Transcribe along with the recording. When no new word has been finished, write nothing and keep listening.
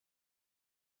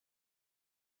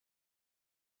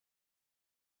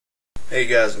Hey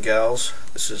guys and gals,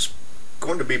 this is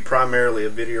going to be primarily a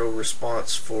video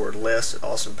response for Les at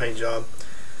Awesome Paint Job.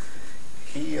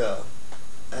 He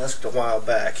asked a while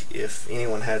back if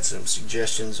anyone had some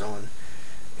suggestions on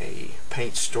a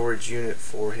paint storage unit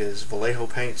for his Vallejo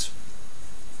paints.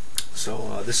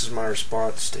 So this is my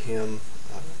response to him.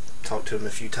 Talked to him a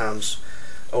few times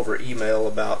over email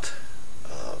about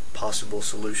possible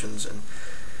solutions, and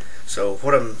so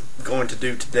what I'm going to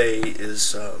do today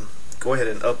is go ahead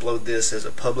and upload this as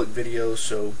a public video,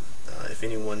 so if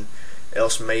anyone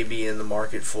else may be in the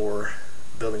market for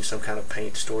building some kind of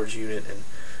paint storage unit and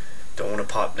don't want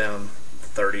to pop down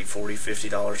 $30, $40,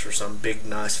 $50 for some big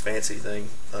nice fancy thing,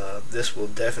 this will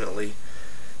definitely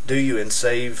do you and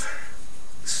save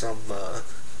some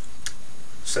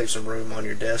room on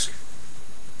your desk.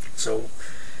 So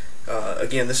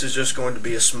again, this is just going to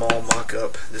be a small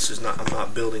mock-up. I'm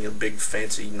not building a big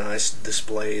fancy nice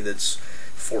display that's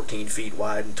 14 feet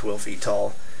wide and 12 feet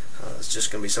tall. It's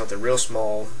just going to be something real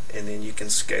small, and then you can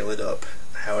scale it up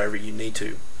however you need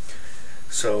to.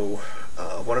 So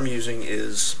what I'm using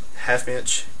is 1/2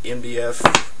 inch MDF.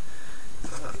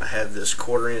 I have this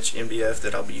 1/4 inch MDF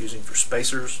that I'll be using for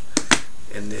spacers,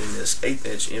 and then this 1/8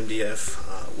 inch MDF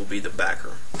will be the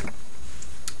backer.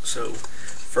 So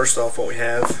first off, what we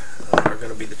have are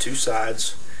going to be the two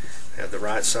sides. We have the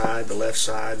right side, the left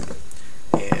side,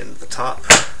 and the top.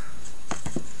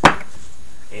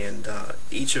 And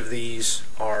each of these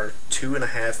are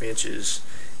 2.5 inches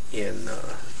in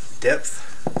depth.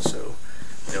 So,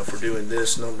 if we're doing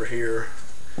this number here,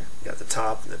 we got the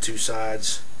top and the two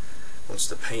sides. Once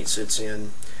the paint sits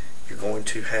in, you're going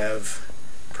to have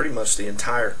pretty much the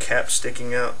entire cap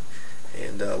sticking out.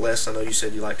 And Les, I know you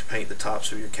said you like to paint the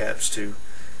tops of your caps to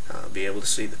be able to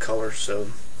see the color,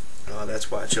 so that's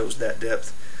why I chose that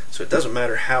depth. So it doesn't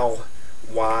matter how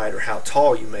wide or how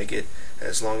tall you make it,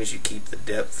 as long as you keep the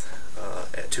depth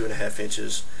at 2.5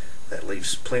 inches. That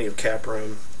leaves plenty of cap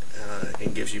room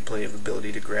and gives you plenty of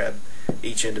ability to grab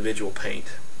each individual paint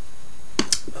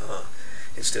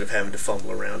instead of having to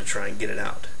fumble around to try and get it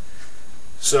out.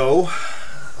 So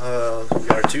we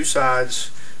got our two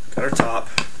sides, we got our top.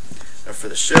 Now for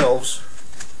the shelves,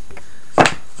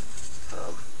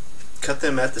 cut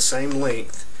them at the same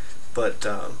length, but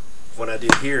what I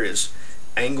did here is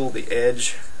angle the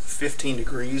edge 15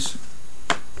 degrees.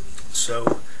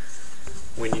 So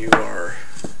when you are,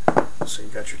 so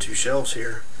you've got your two shelves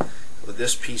here, with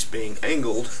this piece being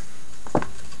angled, I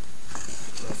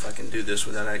don't know if I can do this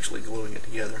without actually gluing it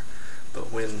together,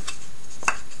 but when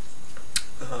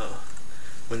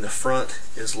the front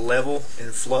is level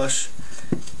and flush,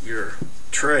 your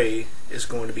tray is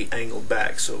going to be angled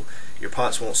back, so your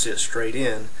pots won't sit straight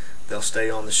in, they'll stay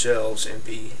on the shelves and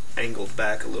be angled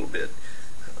back a little bit.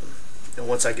 And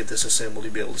once I get this assembled,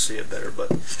 you'll be able to see it better, but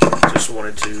just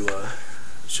wanted to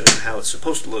show you how it's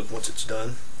supposed to look once it's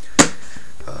done.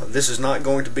 This is not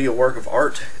going to be a work of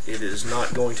art. It is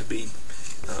not going to be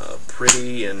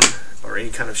pretty or any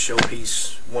kind of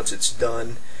showpiece once it's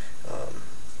done,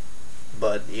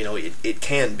 but it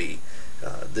can be.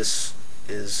 This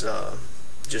is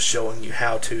just showing you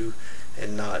how to,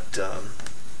 and not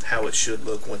how it should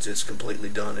look once it's completely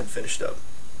done and finished up.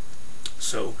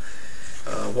 So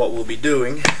what we'll be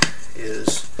doing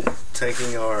is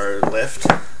taking our left,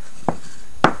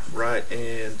 right,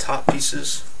 and top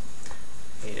pieces,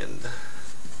 and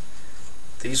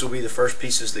these will be the first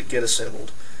pieces that get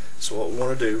assembled. So what we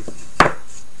want to do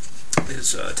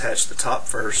is attach the top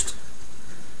first.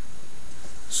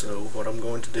 So what I'm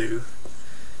going to do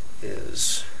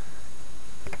is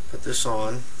put this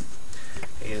on,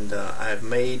 and I've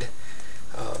made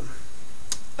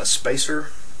a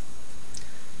spacer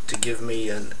to give me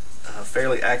a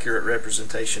fairly accurate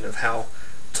representation of how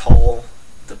tall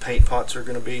the paint pots are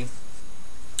going to be,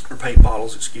 or paint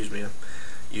bottles, excuse me. I'm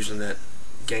using that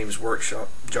Games Workshop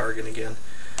jargon again.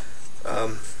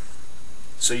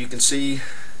 So you can see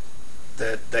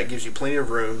that gives you plenty of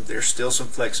room. There's still some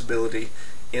flexibility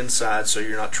inside, so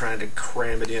you're not trying to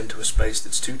cram it into a space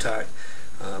that's too tight,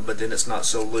 but then it's not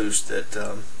so loose that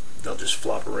they'll just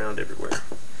flop around everywhere.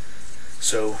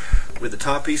 So with the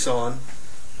top piece on,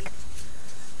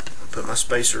 put my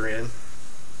spacer in,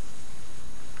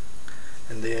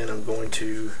 and then I'm going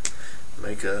to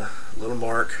make a little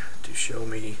mark to show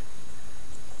me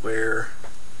where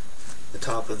the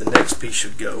top of the next piece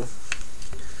should go.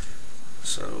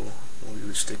 So we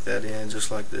would stick that in just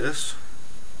like this,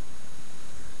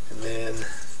 and then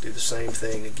do the same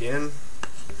thing again.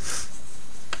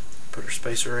 Put our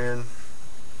spacer in,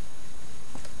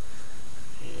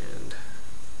 and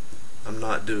I'm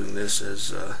not doing this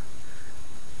as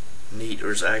neat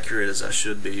or as accurate as I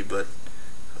should be, but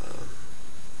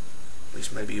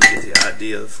least maybe you'll get the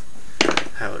idea of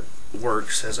how it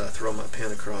works as I throw my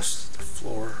pen across the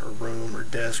floor or room or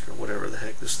desk or whatever the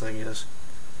heck this thing is.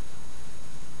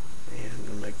 And I'm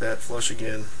going to make that flush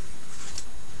again.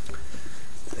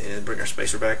 And bring our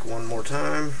spacer back one more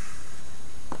time.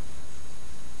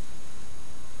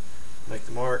 Make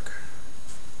the mark.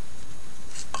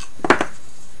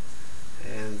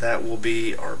 And that will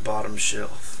be our bottom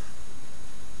shelf.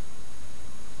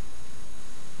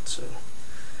 So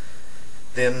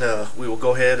then we will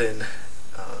go ahead and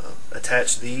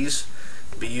attach these.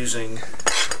 Be using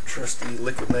trusty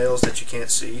liquid nails that you can't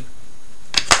see.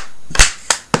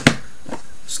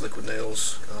 It's liquid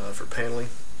nails for paneling.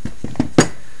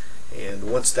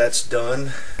 And once that's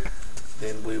done,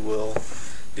 then we will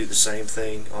do the same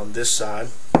thing on this side.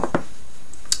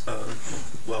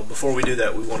 Well, before we do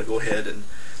that, we want to go ahead and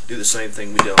do the same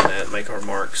thing we did on that, make our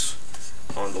marks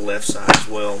on the left side as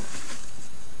well.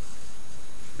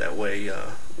 That way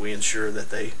we ensure that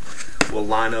they will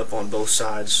line up on both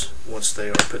sides once they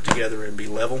are put together and be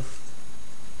level.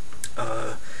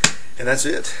 And that's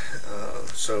it.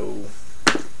 So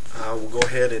I will go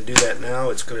ahead and do that now.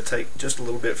 It's going to take just a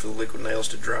little bit for the liquid nails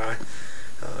to dry,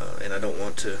 and I don't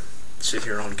want to sit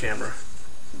here on camera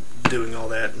doing all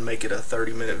that and make it a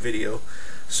 30-minute video.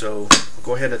 So I'll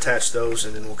go ahead and attach those,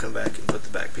 and then we'll come back and put the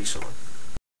back piece on.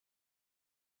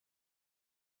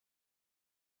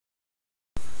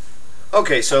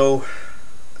 Okay, so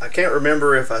I can't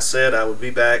remember if I said I would be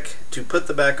back to put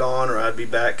the back on or I'd be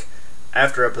back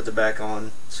after I put the back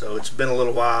on. So it's been a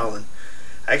little while, and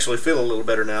I actually feel a little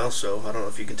better now, so I don't know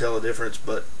if you can tell the difference,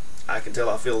 but I can tell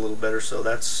I feel a little better, so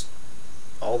that's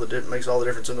all that makes all the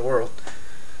difference in the world.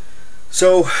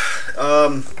 So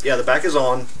yeah, the back is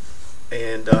on,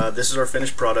 and this is our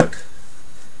finished product.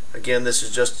 Again, this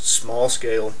is just small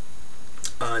scale.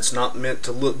 It's not meant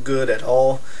to look good at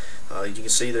all. You can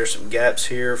see there's some gaps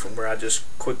here from where I just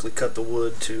quickly cut the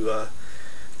wood to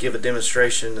give a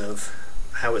demonstration of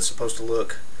how it's supposed to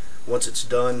look once it's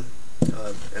done.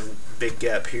 And big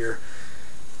gap here.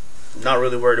 Not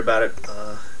really worried about it.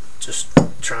 Just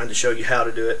trying to show you how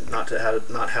to do it, not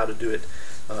how to do it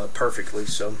perfectly.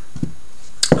 So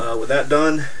with that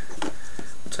done,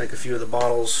 we'll take a few of the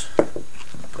bottles,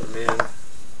 put them in.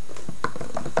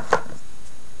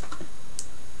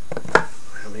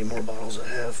 How many more bottles I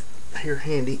have here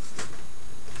handy?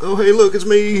 Oh, hey, look, it's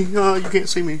me. You can't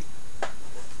see me.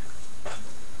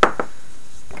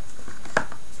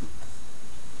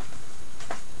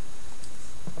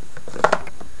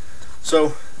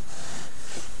 So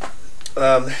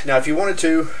now if you wanted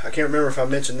to, I can't remember if I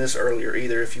mentioned this earlier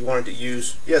either, if you wanted to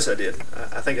use, yes I did,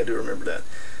 I think I do remember that,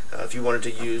 if you wanted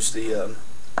to use the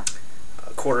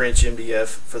 1/4 inch MDF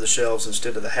for the shelves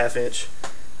instead of the 1/2 inch,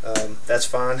 that's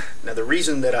fine. Now the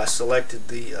reason that I selected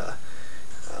the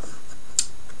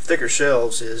thicker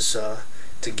shelves is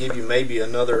to give you maybe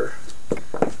another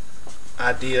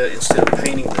idea. Instead of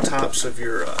painting the tops of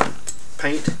your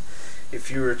paint, if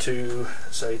you were to,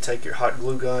 say, take your hot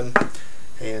glue gun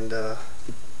and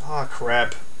oh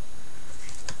crap,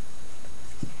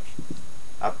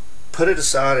 I put it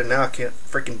aside and now I can't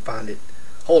freaking find it.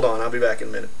 Hold on, I'll be back in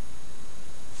a minute.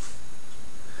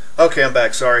 Okay, I'm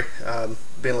back. Sorry,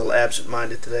 being a little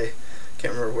absent-minded today.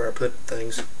 Can't remember where I put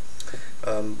things.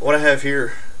 What I have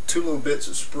here, 2 little bits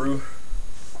of sprue.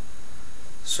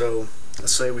 So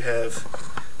let's say we have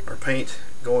our paint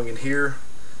going in here.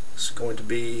 It's going to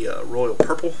be royal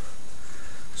purple.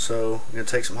 So I'm going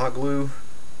to take some hot glue,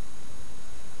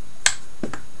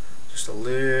 just a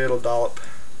little dollop,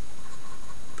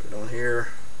 put it on here.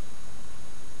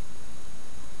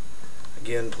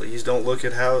 Again, please don't look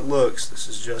at how it looks. This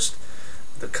is just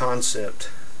the concept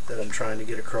that I'm trying to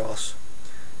get across.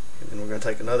 And then we're going to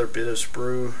take another bit of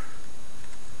sprue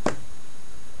and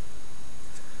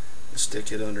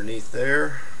stick it underneath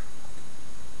there.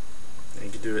 And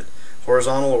you can do it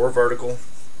horizontal or vertical.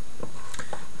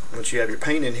 Once you have your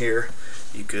paint in here,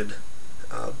 you could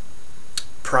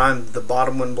prime the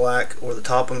bottom one black or the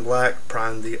top one black,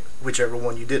 prime the whichever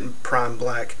one you didn't prime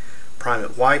black, prime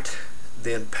it white,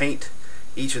 then paint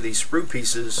each of these sprue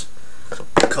pieces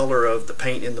the color of the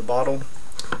paint in the bottle,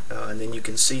 and then you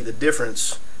can see the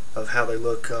difference of how they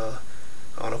look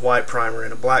on a white primer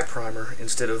and a black primer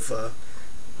instead of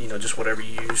you know, just whatever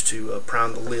you use to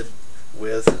prime the lid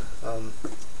with.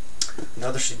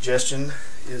 Another suggestion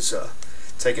is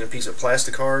taking a piece of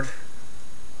Plasticard.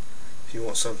 If you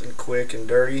want something quick and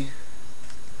dirty,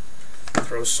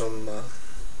 throw some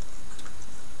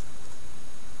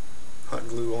hot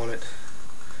glue on it,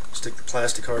 stick the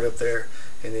Plasticard up there,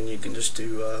 and then you can just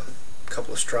do a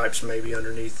couple of stripes maybe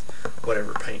underneath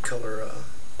whatever paint color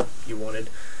you wanted.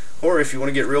 Or if you want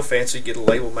to get real fancy, get a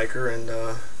label maker and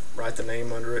write the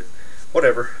name under it,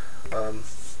 whatever.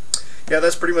 Yeah,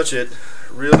 that's pretty much it.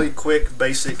 Really quick,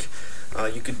 basic.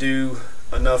 You could do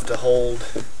enough to hold,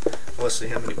 let's see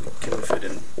how many can we fit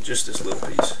in just this little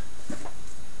piece.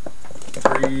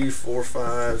 3, 4,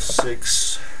 5,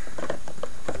 6.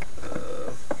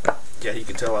 Yeah, you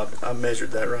can tell I measured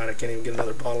that right. I can't even get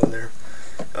another bottle in there.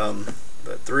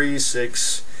 But 3,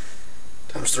 6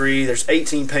 times 3, there's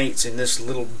 18 paints in this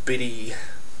little bitty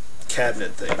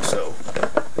cabinet thing. So,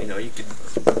 you know, you could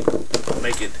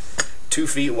make it 2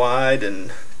 feet wide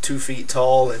and 2 feet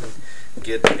tall and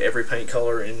get every paint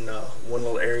color in one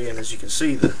little area. And as you can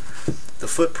see, the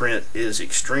footprint is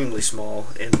extremely small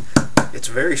and it's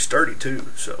very sturdy too.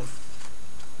 So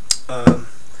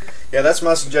yeah, that's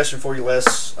my suggestion for you,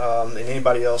 Les, and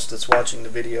anybody else that's watching the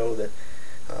video that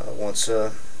wants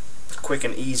a quick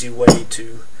and easy way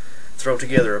to throw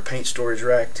together a paint storage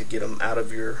rack to get them out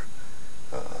of your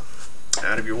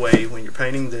way when you're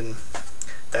painting. Then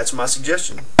that's my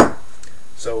suggestion.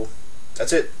 So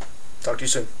that's it. Talk to you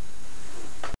soon.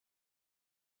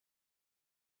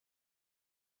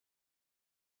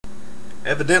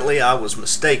 Evidently I was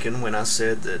mistaken when I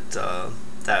said that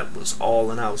that was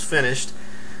all and I was finished.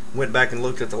 Went back and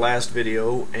looked at the last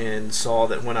video and saw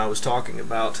that when I was talking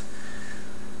about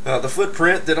the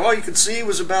footprint, that all you could see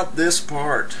was about this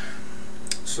part.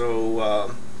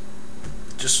 So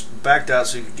just backed out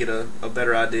so you could get a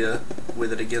better idea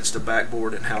with it against the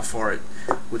backboard and how far it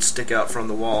would stick out from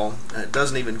the wall. And it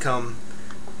doesn't even come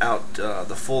out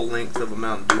the full length of a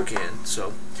Mountain Dew can.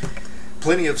 So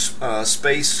plenty of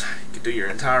space. You could do your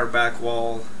entire back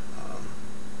wall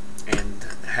and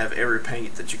have every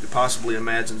paint that you could possibly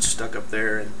imagine stuck up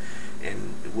there, and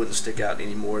it wouldn't stick out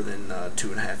any more than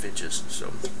 2.5 inches.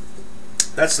 So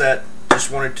that's that.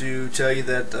 Just wanted to tell you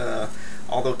that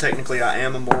although technically I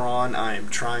am a moron, I am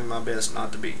trying my best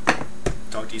not to be.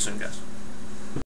 Talk to you soon, guys.